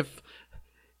theory if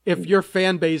if your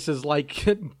fan base is like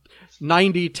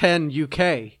 90-10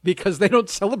 UK because they don't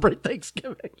celebrate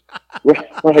Thanksgiving.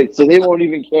 Right. So they won't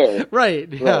even care.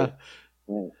 Right. Yeah.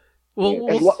 Right.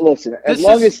 Well, listen. As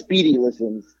long as Speedy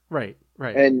listens. Right.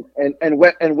 Right. And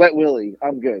Wet Willie,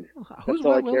 I'm good. Who's That's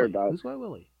all Wet I care Willie? about. Who's Wet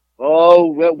Willie?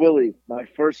 Oh, Wet Willie, my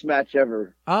first match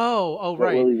ever. Oh, Wet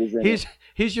right. Willie was in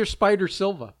He's your Spider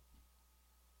Silva.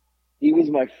 He was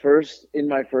my first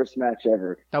match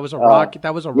ever. That was a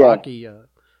Rocky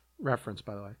reference,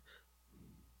 by the way.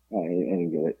 I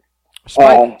didn't get it.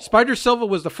 Spider Silva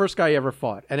was the first guy he ever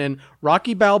fought, and in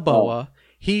Rocky Balboa,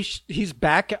 he's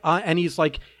back and he's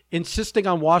like insisting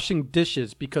on washing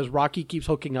dishes because Rocky keeps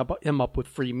hooking him up with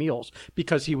free meals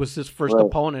because he was his first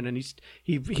opponent, and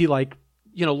he like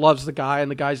loves the guy, and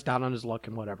the guy's down on his luck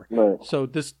and whatever. Right. So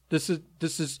this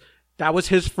is that was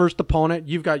his first opponent.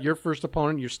 You've got your first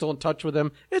opponent. You're still in touch with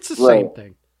him. It's the same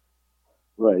thing.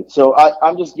 Right. So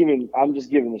I'm just giving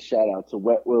a shout out to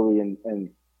Wet Willie and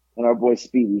our boy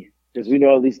Speedy, because we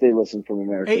know at least they listen from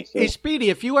America. Hey, Speedy,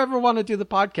 if you ever want to do the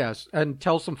podcast and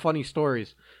tell some funny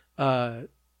stories, let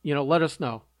us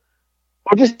know.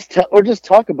 Or just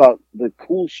talk about the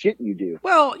cool shit you do.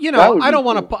 Well, I don't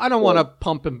want to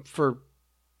pump him for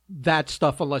that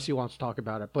stuff unless he wants to talk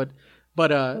about it. But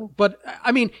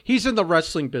I mean, he's in the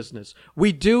wrestling business.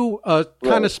 We do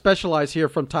kind of specialize here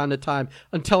from time to time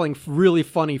on telling really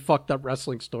funny, fucked up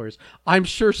wrestling stories. I'm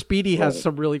sure Speedy has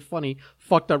some really funny,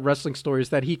 fucked up wrestling stories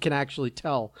that he can actually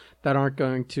tell that aren't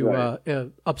going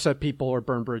to upset people or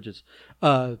burn bridges.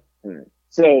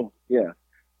 So, yeah.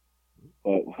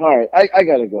 All right, I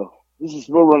gotta go.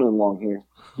 We're running long here.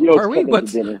 Are we?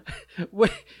 Dinner.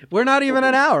 We're not even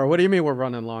an hour. What do you mean we're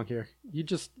running long here?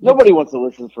 Nobody wants to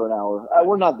listen for an hour.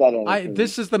 We're not that entertaining.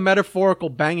 This is the metaphorical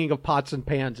banging of pots and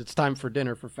pans. It's time for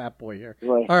dinner for Fat Boy here.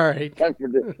 Right. All right. Time for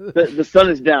the sun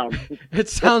is down. It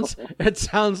sounds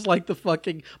like the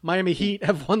fucking Miami Heat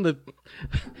have won the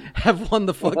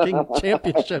fucking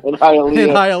championship in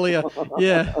Hialeah.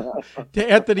 Yeah.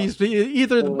 Anthony's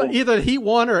either he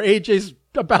won or AJ's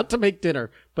about to make dinner,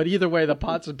 but either way, the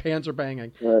pots and pans are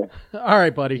banging. Right. All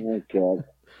right, buddy. Oh, God.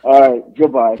 All right.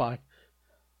 Goodbye. Bye.